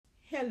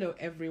Hello,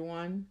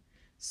 everyone.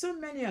 So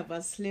many of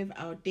us live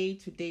our day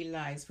to day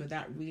lives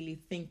without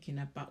really thinking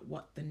about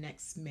what the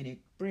next minute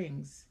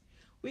brings.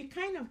 We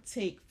kind of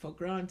take for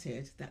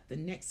granted that the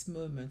next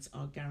moments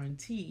are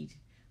guaranteed,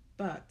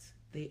 but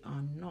they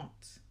are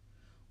not.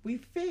 We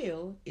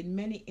fail in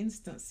many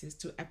instances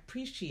to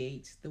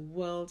appreciate the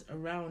world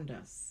around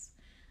us,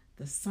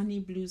 the sunny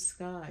blue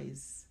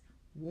skies,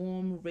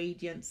 warm,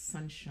 radiant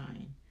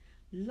sunshine,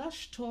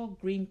 lush, tall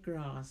green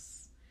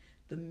grass,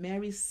 the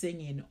merry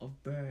singing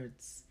of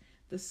birds,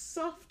 the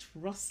soft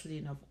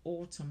rustling of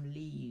autumn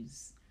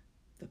leaves,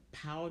 the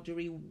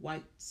powdery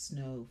white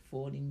snow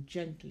falling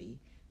gently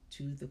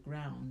to the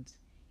ground,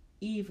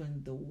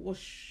 even the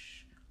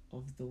whoosh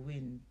of the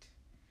wind.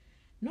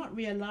 Not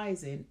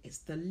realizing it's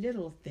the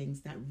little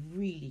things that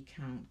really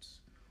count.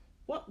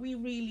 What we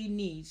really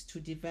need to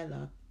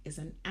develop is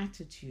an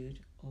attitude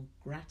of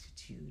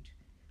gratitude.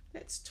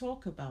 Let's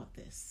talk about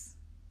this.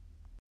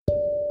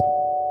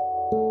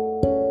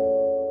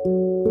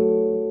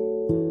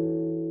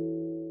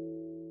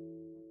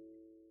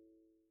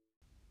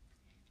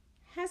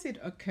 Has it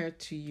occurred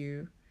to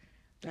you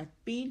that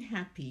being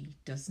happy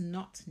does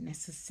not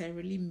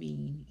necessarily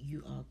mean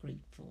you are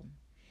grateful?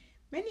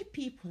 Many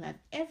people have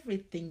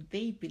everything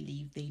they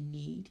believe they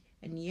need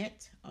and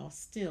yet are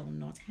still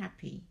not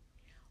happy.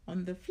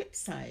 On the flip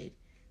side,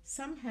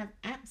 some have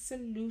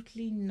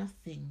absolutely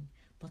nothing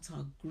but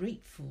are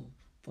grateful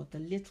for the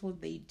little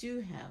they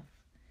do have.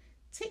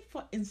 Take,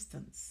 for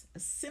instance, a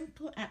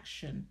simple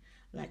action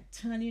like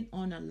turning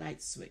on a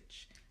light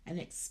switch and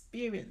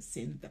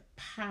experiencing the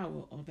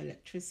power of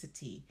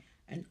electricity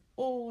and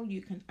all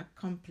you can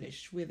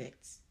accomplish with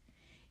it.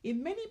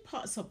 In many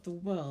parts of the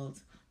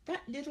world,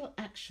 that little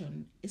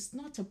action is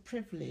not a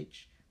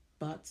privilege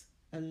but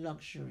a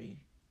luxury.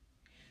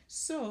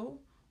 So,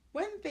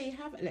 when they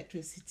have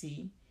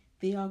electricity,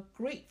 they are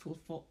grateful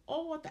for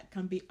all that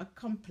can be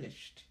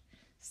accomplished.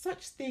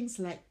 Such things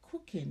like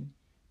cooking,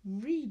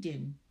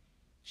 reading,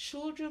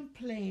 children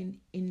playing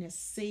in a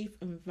safe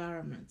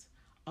environment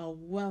are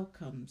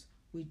welcomed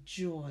with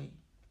joy.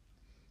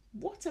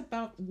 What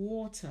about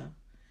water?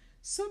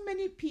 So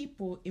many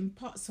people in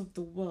parts of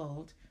the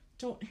world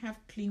don't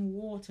have clean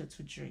water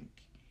to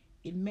drink.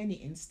 In many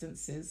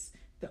instances,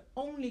 the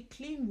only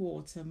clean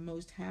water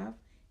most have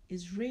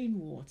is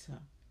rainwater.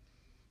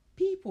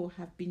 People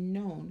have been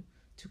known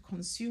to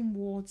consume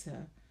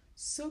water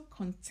so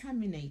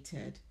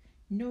contaminated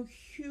no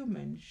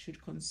human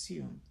should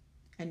consume.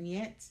 And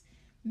yet,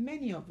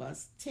 many of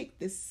us take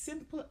this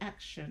simple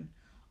action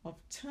of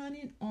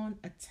turning on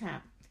a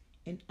tap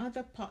in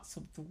other parts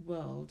of the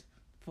world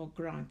for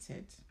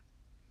granted.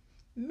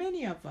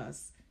 Many of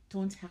us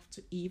don't have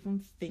to even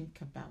think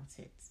about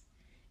it.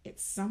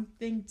 It's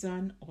something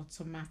done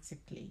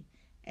automatically,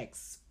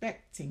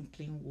 expecting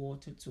clean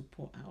water to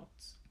pour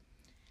out.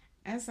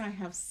 As I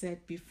have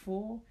said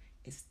before,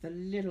 it's the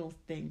little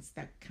things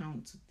that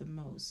count the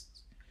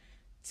most.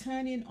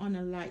 Turning on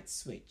a light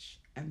switch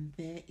and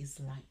there is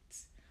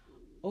light.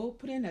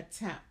 Opening a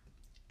tap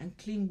and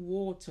clean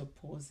water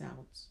pours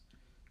out.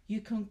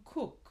 You can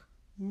cook,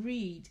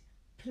 read,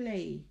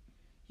 play.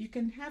 You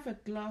can have a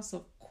glass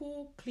of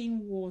cool,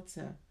 clean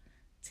water,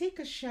 take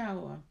a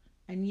shower,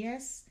 and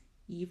yes,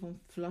 even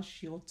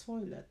flush your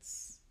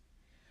toilets.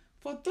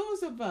 For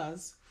those of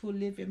us who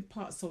live in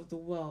parts of the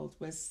world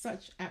where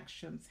such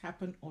actions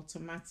happen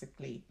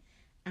automatically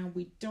and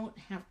we don't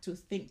have to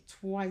think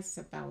twice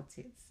about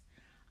it,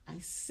 I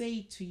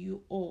say to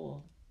you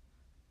all,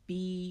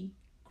 be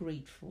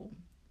grateful.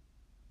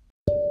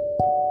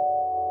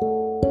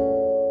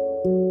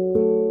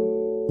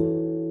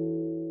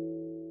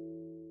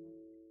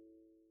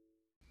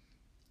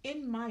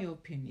 In my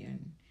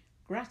opinion,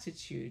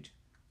 gratitude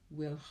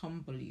will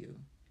humble you.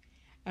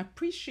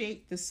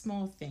 Appreciate the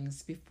small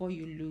things before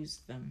you lose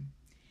them.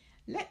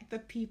 Let the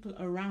people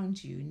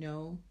around you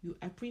know you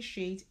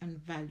appreciate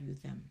and value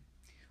them.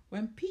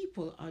 When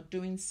people are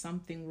doing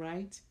something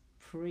right,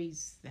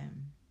 praise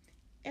them.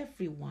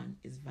 Everyone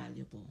is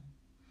valuable.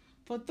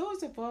 For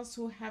those of us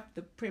who have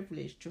the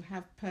privilege to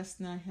have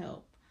personal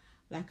help,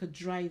 like a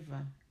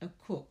driver, a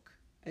cook,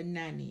 a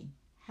nanny,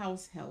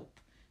 house help,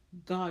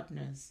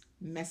 gardeners,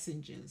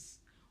 messengers,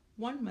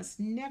 one must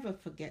never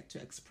forget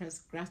to express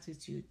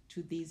gratitude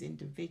to these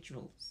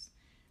individuals.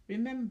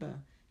 Remember,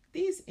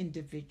 these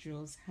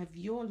individuals have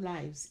your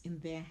lives in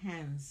their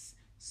hands,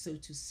 so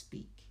to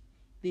speak.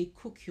 They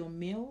cook your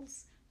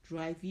meals,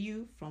 drive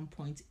you from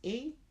point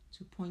A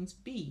to point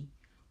B,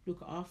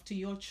 look after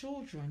your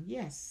children,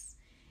 yes.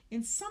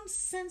 In some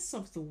sense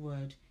of the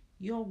word,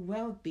 your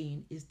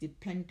well-being is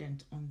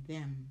dependent on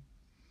them.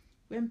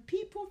 When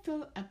people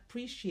feel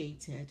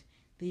appreciated,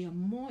 they are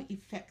more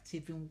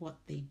effective in what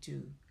they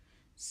do.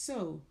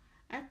 So,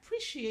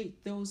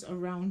 appreciate those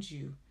around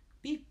you.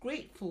 Be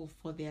grateful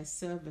for their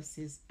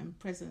services and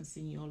presence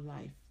in your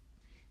life.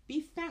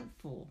 Be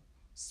thankful.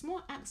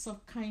 Small acts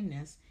of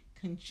kindness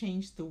can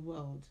change the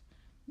world.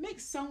 Make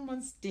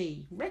someone's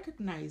day.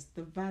 Recognize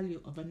the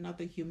value of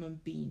another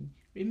human being.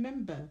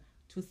 Remember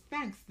to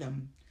thank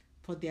them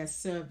for their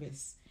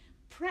service.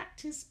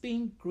 Practice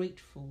being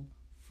grateful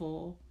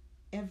for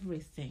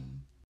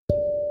everything.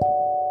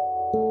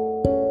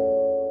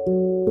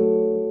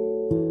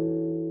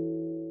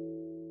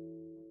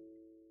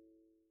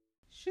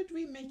 Should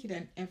we make it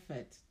an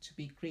effort to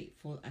be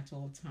grateful at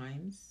all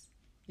times?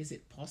 Is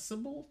it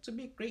possible to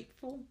be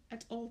grateful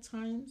at all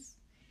times?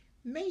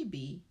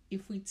 Maybe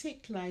if we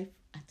take life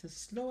at a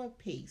slower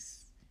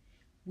pace,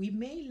 we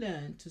may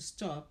learn to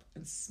stop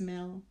and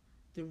smell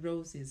the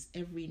roses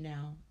every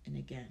now and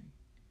again.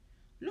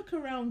 Look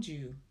around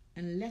you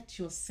and let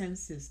your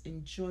senses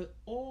enjoy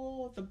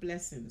all the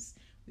blessings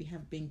we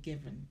have been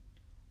given.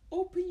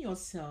 Open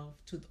yourself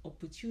to the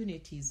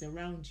opportunities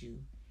around you.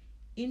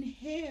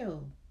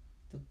 Inhale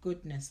the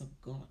goodness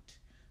of God.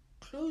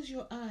 Close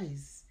your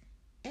eyes,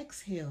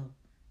 exhale,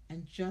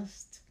 and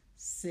just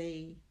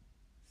say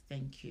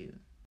thank you.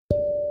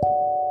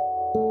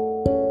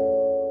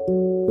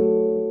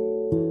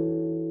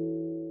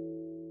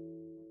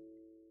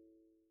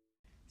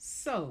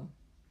 So,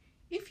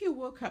 if you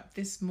woke up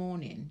this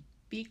morning,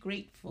 be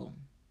grateful.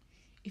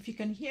 If you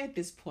can hear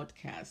this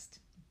podcast,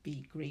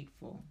 be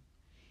grateful.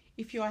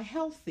 If you are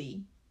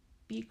healthy,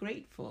 be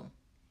grateful.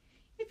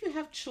 If you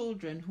have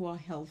children who are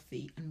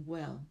healthy and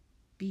well,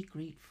 be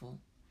grateful.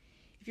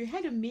 If you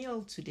had a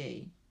meal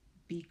today,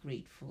 be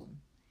grateful.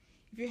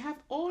 If you have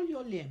all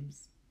your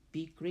limbs,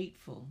 be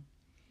grateful.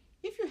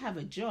 If you have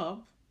a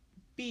job,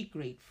 be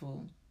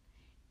grateful.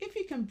 If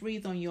you can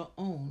breathe on your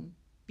own,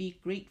 be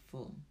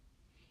grateful.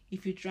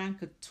 If you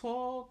drank a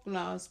tall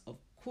glass of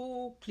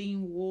cool,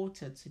 clean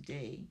water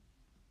today,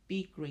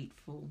 be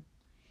grateful.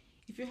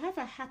 If you have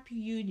a happy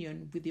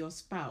union with your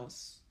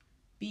spouse,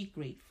 be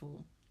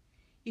grateful.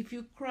 If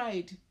you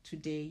cried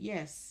today,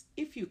 yes,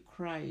 if you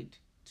cried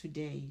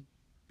today,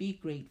 be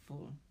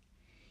grateful.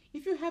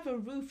 If you have a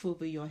roof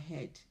over your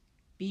head,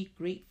 be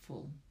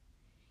grateful.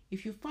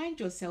 If you find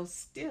yourself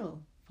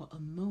still for a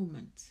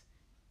moment,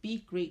 be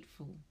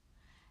grateful.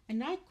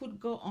 And I could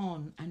go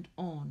on and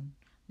on,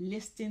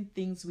 listing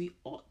things we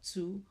ought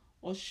to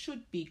or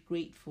should be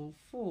grateful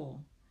for.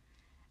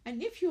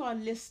 And if you are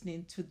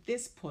listening to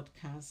this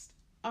podcast,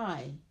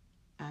 I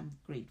am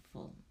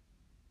grateful.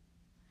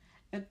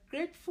 A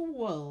grateful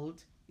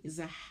world is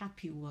a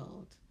happy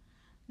world.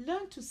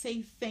 Learn to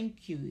say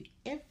thank you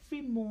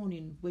every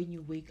morning when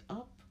you wake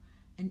up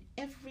and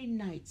every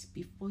night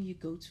before you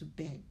go to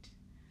bed.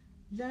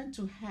 Learn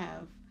to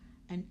have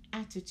an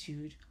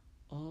attitude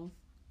of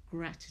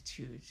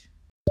gratitude.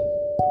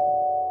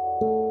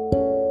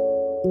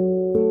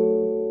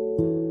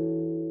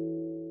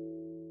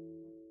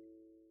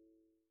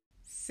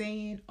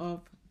 Saying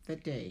of the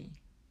day: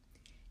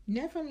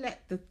 never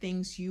let the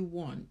things you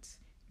want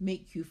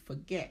make you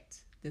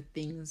forget the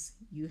things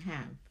you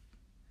have.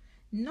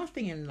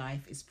 Nothing in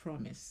life is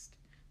promised,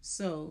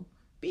 so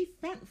be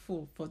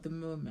thankful for the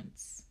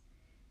moments.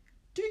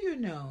 Do you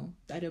know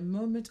that a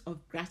moment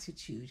of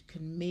gratitude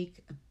can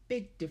make a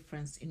big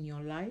difference in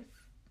your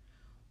life?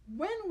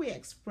 When we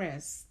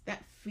express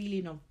that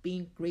feeling of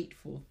being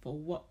grateful for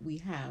what we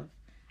have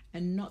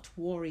and not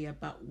worry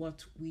about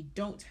what we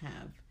don't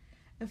have,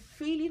 a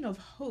feeling of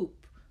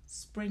hope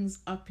springs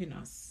up in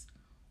us.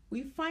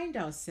 We find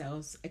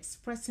ourselves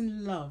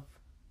expressing love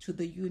to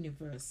the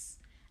universe,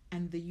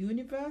 and the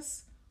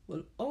universe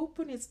will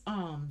open its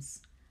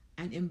arms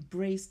and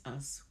embrace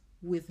us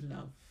with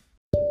love.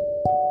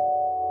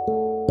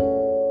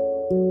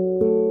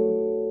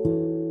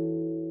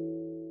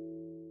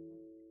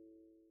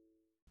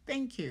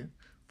 Thank you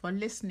for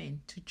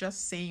listening to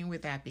Just Saying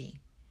with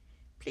Abby.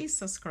 Please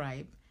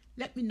subscribe.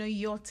 Let me know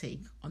your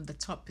take on the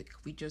topic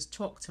we just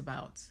talked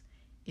about.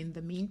 In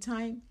the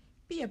meantime,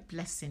 be a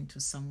blessing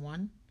to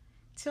someone.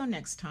 Till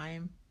next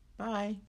time, bye.